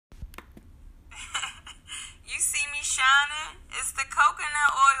It's the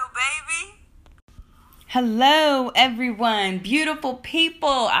coconut oil, baby. Hello, everyone. Beautiful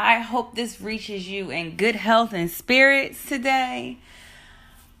people. I hope this reaches you in good health and spirits today.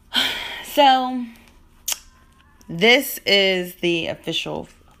 So, this is the official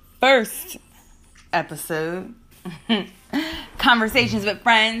first episode, Conversations with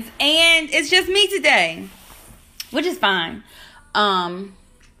Friends, and it's just me today, which is fine.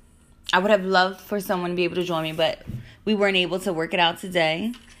 I would have loved for someone to be able to join me, but we weren't able to work it out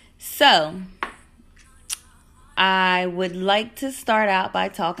today. So, I would like to start out by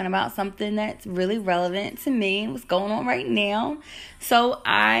talking about something that's really relevant to me and what's going on right now. So,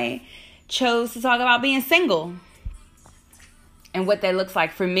 I chose to talk about being single and what that looks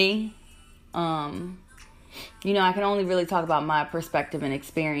like for me. I can only really talk about my perspective and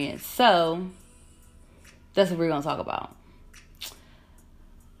experience. So, that's what we're going to talk about.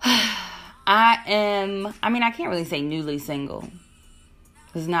 I can't really say newly single.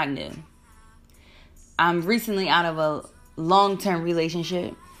 It's not new. I'm recently out of a long-term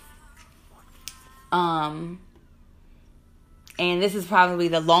relationship. And this is probably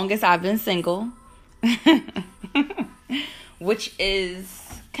the longest I've been single. Which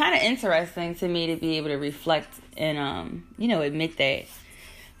is kind of interesting to me to be able to reflect and, admit that.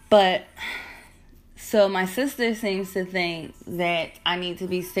 But, so my sister seems to think that I need to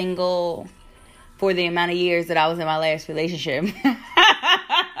be single for the amount of years that I was in my last relationship.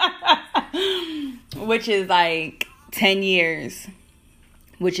 Which is like 10 years.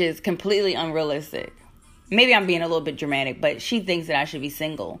 Which is completely unrealistic. Maybe I'm being a little bit dramatic, but she thinks that I should be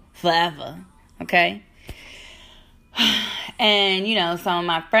single forever. Okay? And, some of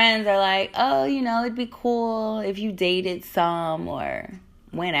my friends are like, oh, it'd be cool if you dated some or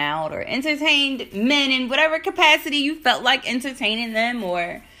went out or entertained men in whatever capacity you felt like entertaining them,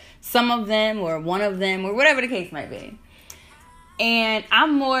 or some of them or one of them, or whatever the case might be. And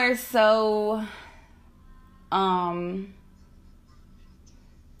I'm more so, I'm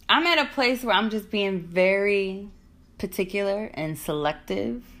at a place where I'm just being very particular and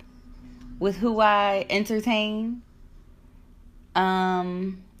selective with who I entertain.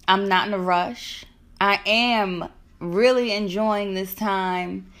 I'm not in a rush. I am really enjoying this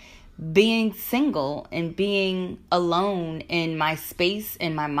time being single and being alone in my space,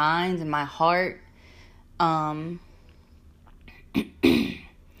 in my mind, in my heart.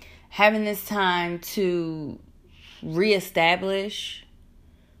 Having this time to reestablish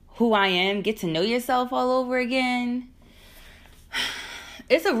who I am, get to know yourself all over again.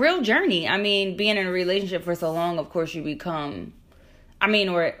 It's a real journey. Being in a relationship for so long, of course, you become,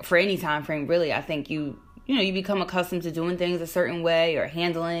 or for any time frame, really, I think you become accustomed to doing things a certain way or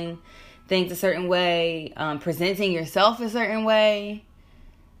handling things a certain way, presenting yourself a certain way.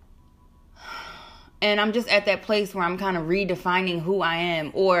 And I'm just at that place where I'm kind of redefining who I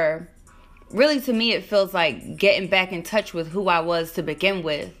am, or really to me, it feels like getting back in touch with who I was to begin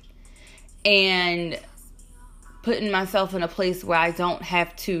with and putting myself in a place where I don't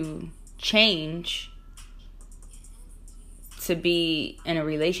have to change to be in a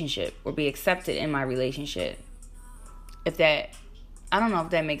relationship or be accepted in my relationship. I don't know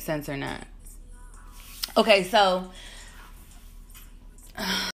if that makes sense or not. Okay, so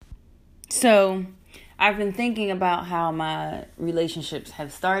I've been thinking about how my relationships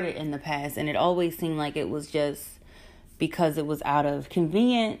have started in the past, and it always seemed like it was just because it was out of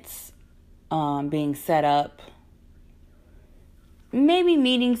convenience, being set up, maybe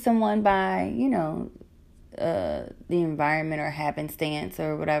meeting someone by, the environment or happenstance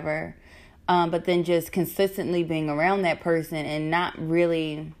or whatever, but then just consistently being around that person and not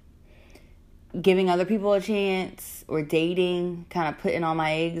really giving other people a chance or dating, kind of putting all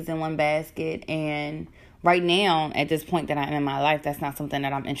my eggs in one basket. And right now, at this point that I'm in my life, that's not something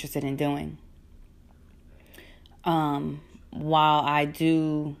that I'm interested in doing. While I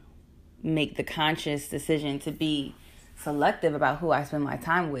do make the conscious decision to be selective about who I spend my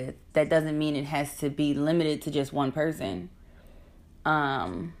time with, that doesn't mean it has to be limited to just one person.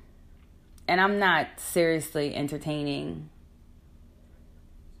 And I'm not seriously entertaining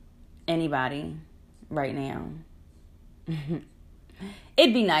anybody right now.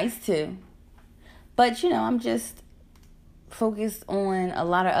 It'd be nice to, but I'm just focused on a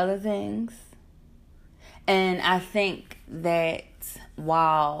lot of other things. And I think that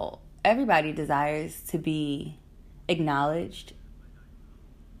while everybody desires to be acknowledged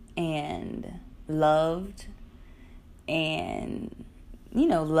and loved and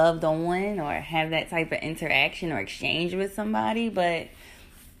loved on, or have that type of interaction or exchange with somebody, but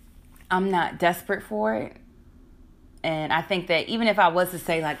I'm not desperate for it. And I think that even if I was to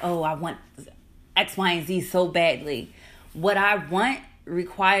say like, oh, I want X, Y, and Z so badly,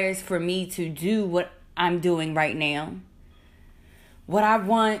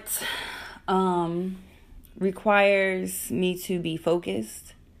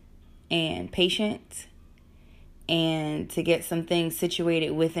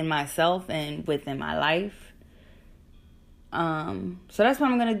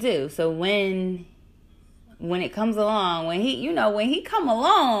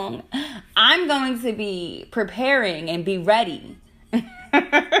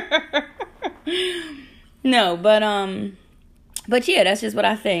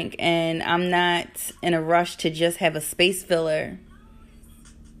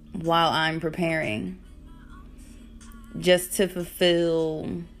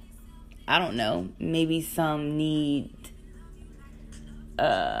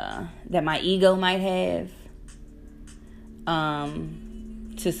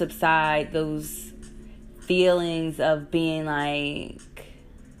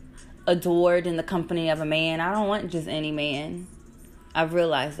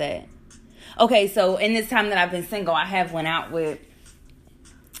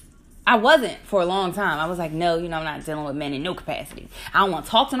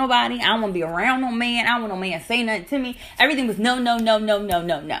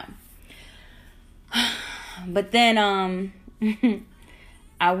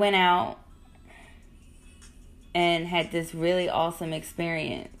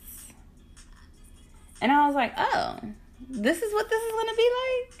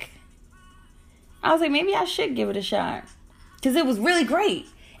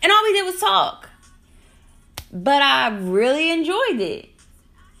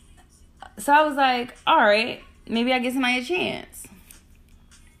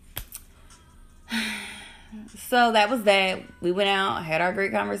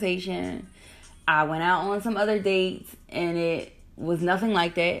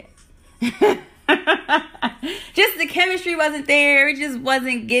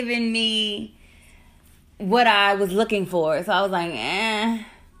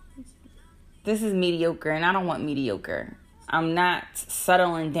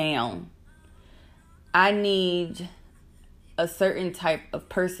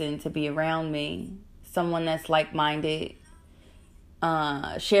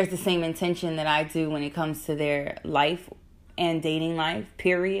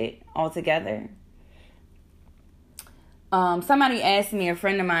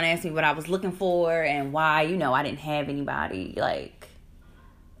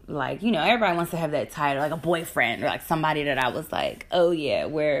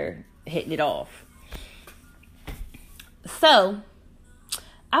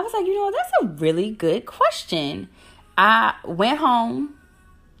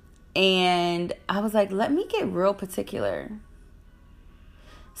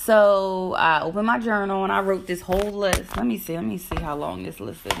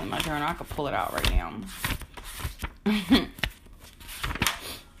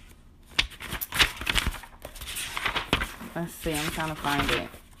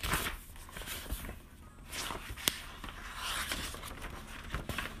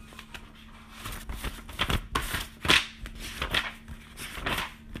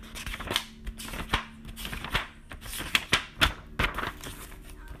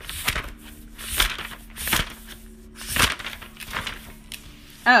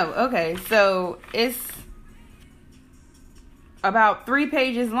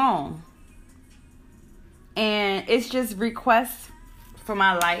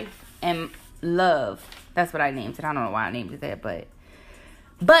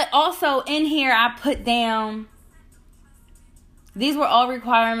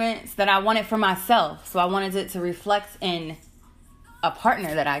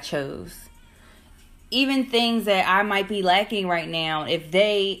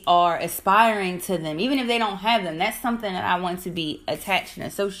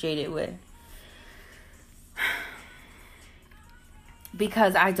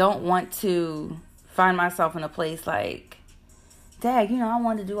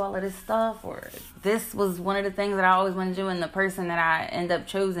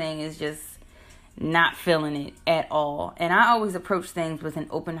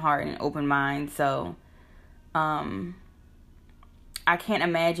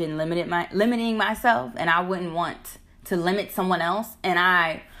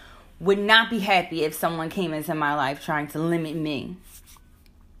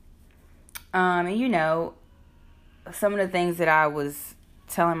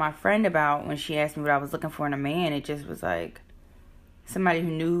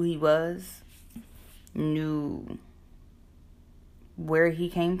 where he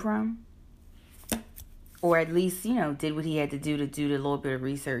came from. Or at least, did what he had to do a little bit of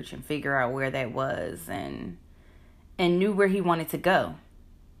research and figure out where that was and knew where he wanted to go.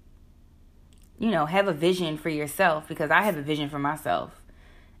 Have a vision for yourself, because I have a vision for myself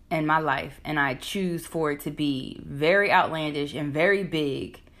and my life, and I choose for it to be very outlandish and very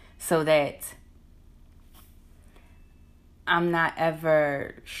big so that I'm not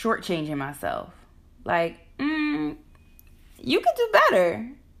ever shortchanging myself. Like, you could do better.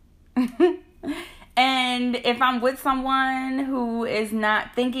 And if I'm with someone who is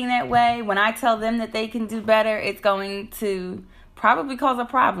not thinking that way, when I tell them that they can do better, it's going to probably cause a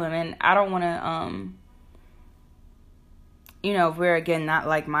problem. And I don't want to, if we're, again, not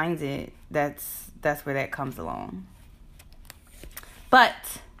like-minded, that's where that comes along. But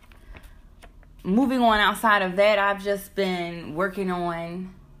moving on outside of that, I've just been working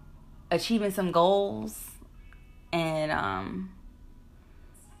on achieving some goals and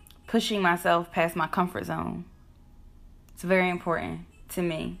pushing myself past my comfort zone. It's very important to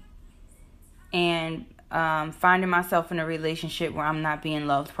me. And finding myself in a relationship where I'm not being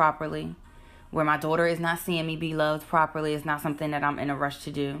loved properly, where my daughter is not seeing me be loved properly, is not something that I'm in a rush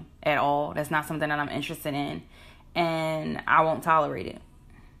to do at all. That's not something that I'm interested in. And I won't tolerate it.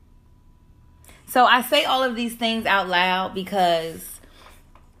 So I say all of these things out loud because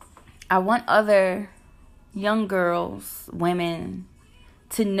I want other young girls, women,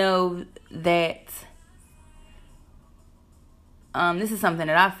 to know that this is something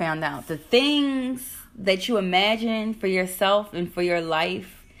that I found out. The things that you imagine for yourself and for your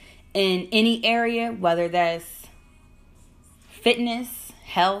life in any area, whether that's fitness,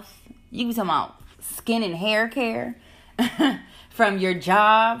 health, you can talk about skin and hair care, from your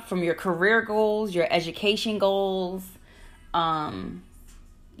job, from your career goals, your education goals,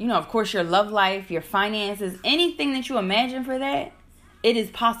 of course, your love life, your finances, anything that you imagine for that, it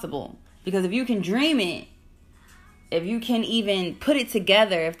is possible. Because if you can dream it, if you can even put it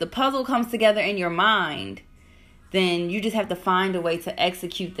together, if the puzzle comes together in your mind, then you just have to find a way to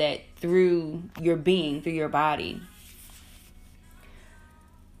execute that through your being, through your body.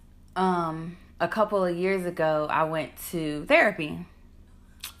 A couple of years ago, I went to therapy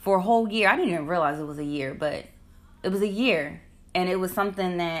for a whole year. I didn't even realize it was a year, but it was a year. And it was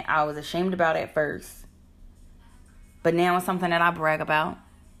something that I was ashamed about at first. But now it's something that I brag about.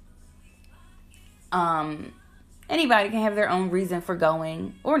 Anybody can have their own reason for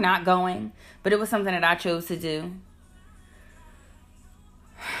going or not going, but it was something that I chose to do.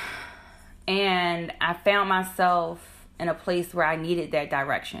 And I found myself in a place where I needed that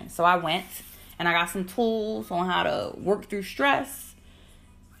direction. So I went and I got some tools on how to work through stress,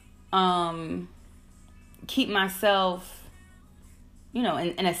 keep myself, in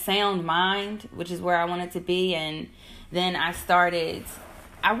a sound mind, which is where I wanted to be. And then I started,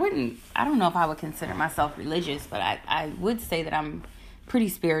 I don't know if I would consider myself religious, but I would say that I'm pretty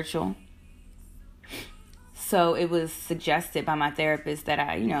spiritual. So it was suggested by my therapist that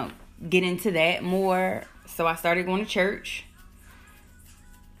I, get into that more. So I started going to church.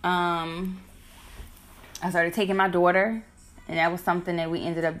 I started taking my daughter, and that was something that we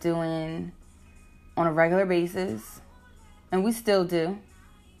ended up doing on a regular basis. And we still do.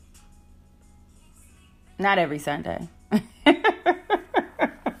 Not every Sunday.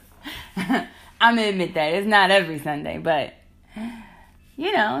 I'm going to admit that. It's not every Sunday. But,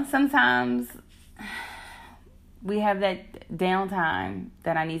 sometimes we have that downtime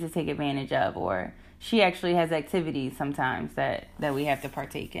that I need to take advantage of. Or she actually has activities sometimes that we have to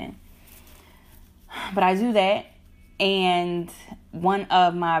partake in. But I do that. And one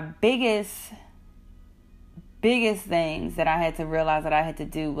of my biggest things that I had to realize that I had to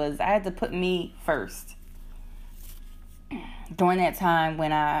do was I had to put me first. During that time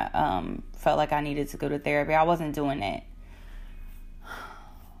when I felt like I needed to go to therapy, I wasn't doing that.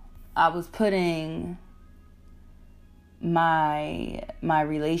 I was putting my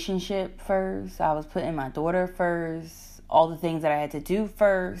relationship first. I was putting my daughter first. All the things that I had to do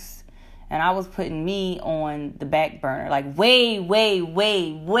first. And I was putting me on the back burner. Like way, way,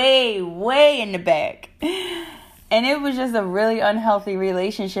 way, way, way in the back. And it was just a really unhealthy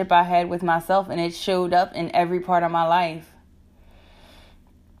relationship I had with myself. And it showed up in every part of my life.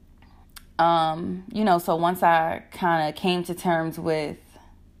 So once I kind of came to terms with,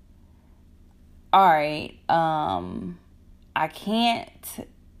 all right, I can't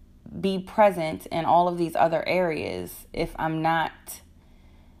be present in all of these other areas if I'm not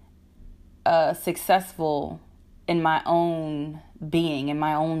successful in my own being, in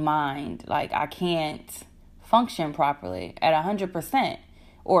my own mind. Like, I can't function properly at 100%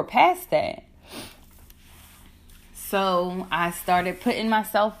 or past that. So I started putting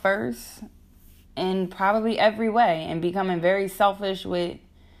myself first in probably every way and becoming very selfish with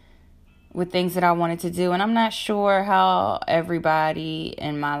things that I wanted to do. And I'm not sure how everybody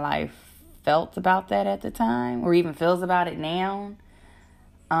in my life felt about that at the time, or even feels about it now.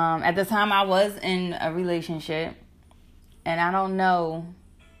 At the time, I was in a relationship, and I don't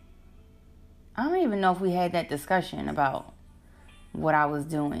even know if we had that discussion about what I was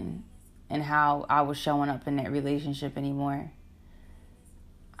doing and how I was showing up in that relationship anymore.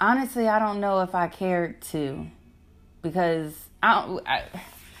 Honestly, I don't know if I cared to, because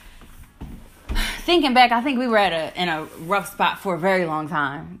thinking back, I think we were in a rough spot for a very long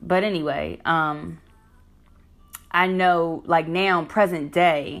time. But anyway, I know, like now, present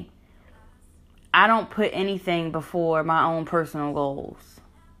day, I don't put anything before my own personal goals.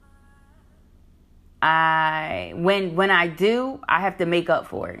 When I do, I have to make up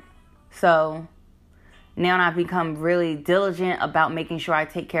for it. So now I've become really diligent about making sure I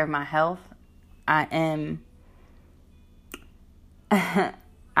take care of my health. I'm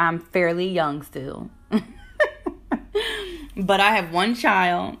fairly young still. But I have one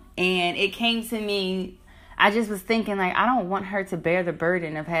child, and it came to me, I just was thinking, like, I don't want her to bear the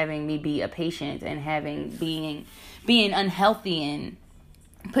burden of having me be a patient and being unhealthy and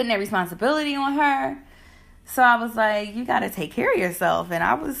putting that responsibility on her. So I was like, you got to take care of yourself. And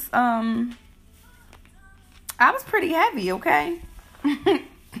I was pretty heavy, okay?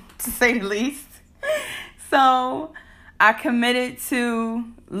 To say the least. So I committed to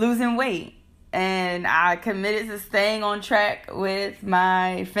losing weight, and I committed to staying on track with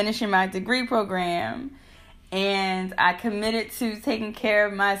finishing my degree program, and I committed to taking care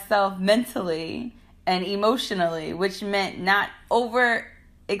of myself mentally and emotionally, which meant not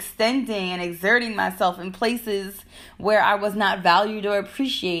overextending and exerting myself in places where I was not valued or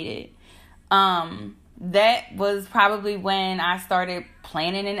appreciated. That was probably when I started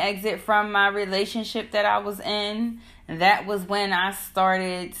planning an exit from my relationship that I was in. That was when I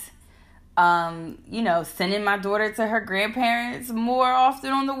started, sending my daughter to her grandparents more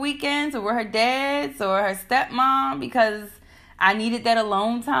often on the weekends, or her dad's or her stepmom, because I needed that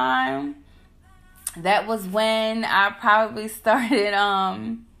alone time. That was when I probably started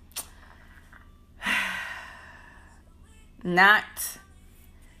not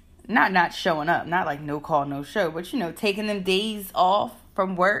showing up, not like no call, no show, but taking them days off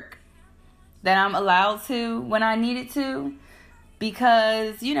from work that I'm allowed to when I needed to,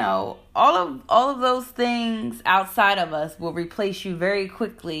 because all of those things outside of us will replace you very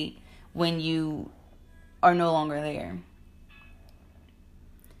quickly when you are no longer there.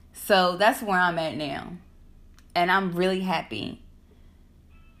 So that's where I'm at now, and I'm really happy.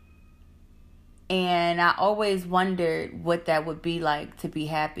 And I always wondered what that would be like to be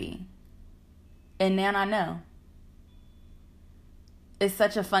happy. And now I know. It's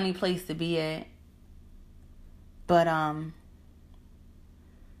such a funny place to be at. But I'm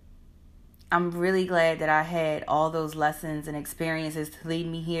really glad that I had all those lessons and experiences to lead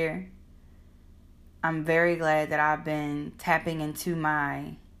me here. I'm very glad that I've been tapping into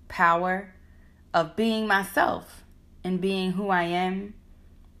my power of being myself and being who I am,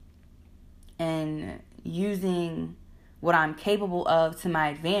 and using what I'm capable of to my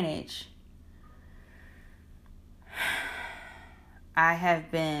advantage. I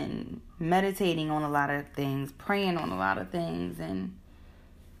have been meditating on a lot of things, praying on a lot of things, and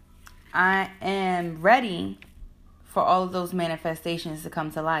I am ready for all of those manifestations to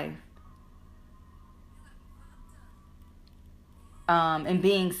come to life. And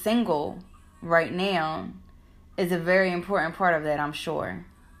being single right now is a very important part of that, I'm sure.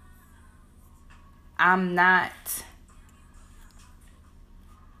 I'm not.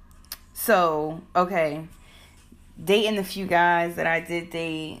 So, okay. Dating the few guys that I did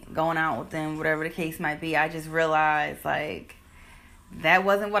date, going out with them, whatever the case might be, I just realized, like, that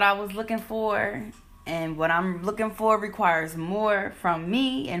wasn't what I was looking for. And what I'm looking for requires more from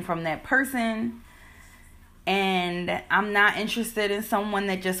me and from that person. And I'm not interested in someone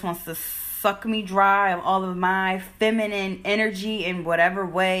that just wants to suck me dry of all of my feminine energy in whatever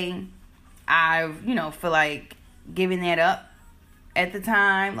way I, feel like giving that up at the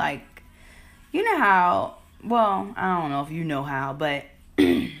time. Like, how, well, I don't know if you know how, but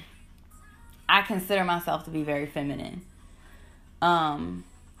I consider myself to be very feminine. And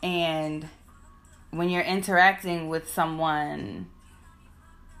when you're interacting with someone,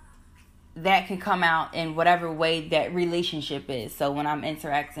 that can come out in whatever way that relationship is. So when I'm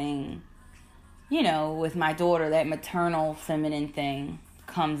interacting, with my daughter, that maternal feminine thing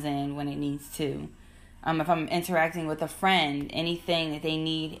comes in when it needs to. If I'm interacting with a friend, anything that they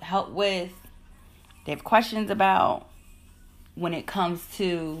need help with, they have questions about when it comes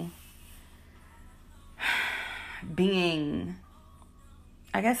to being,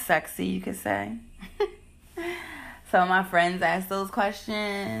 I guess, sexy, you could say. Some of my friends ask those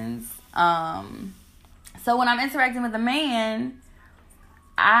questions. So when I'm interacting with a man,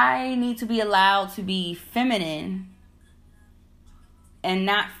 I need to be allowed to be feminine and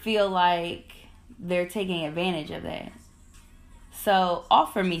not feel like they're taking advantage of that. So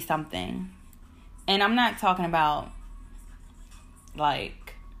offer me something. And I'm not talking about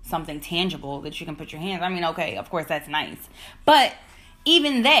like something tangible that you can put your hands. I mean, okay, of course that's nice. But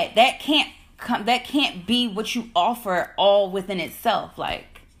even that can't be what you offer all within itself.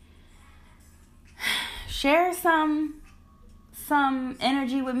 Like, share some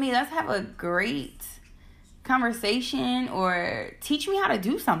energy with me. Let's have a great conversation, or teach me how to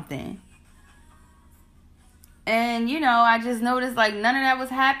do something. And, I just noticed like none of that was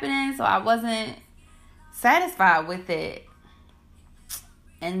happening, so I wasn't satisfied with it.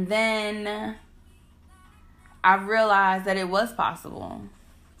 And then I realized that it was possible.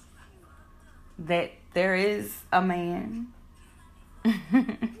 That there is a man.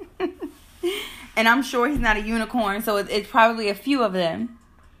 And I'm sure he's not a unicorn, so it's probably a few of them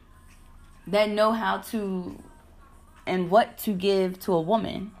that know how to and what to give to a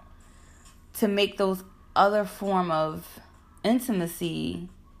woman to make those other form of intimacy,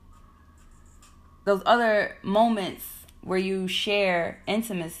 those other moments where you share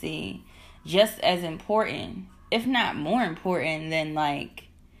intimacy, just as important, if not more important than like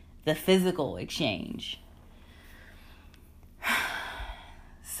the physical exchange.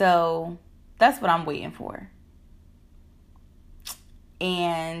 So that's what I'm waiting for.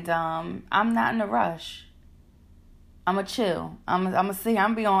 And I'm not in a rush. I'm a chill. I'm a see.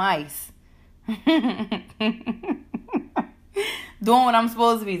 I'm be on ice. Doing what I'm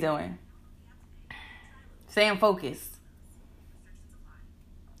supposed to be doing. Staying focused.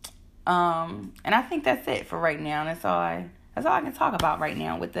 And I think that's it for right now. That's all I can talk about right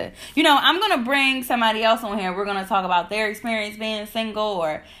now with the, I'm going to bring somebody else on here. We're going to talk about their experience being single,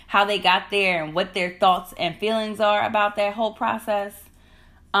 or how they got there and what their thoughts and feelings are about that whole process.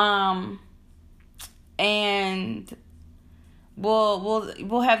 And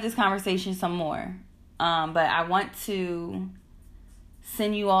we'll have this conversation some more. But I want to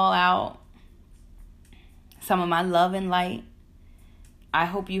send you all out some of my love and light. I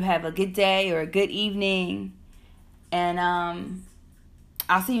hope you have a good day or a good evening. And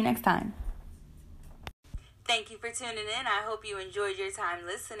I'll see you next time. Thank you for tuning in. I hope you enjoyed your time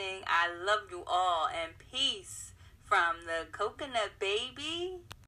listening. I love you all, and peace from the Coconut Baby.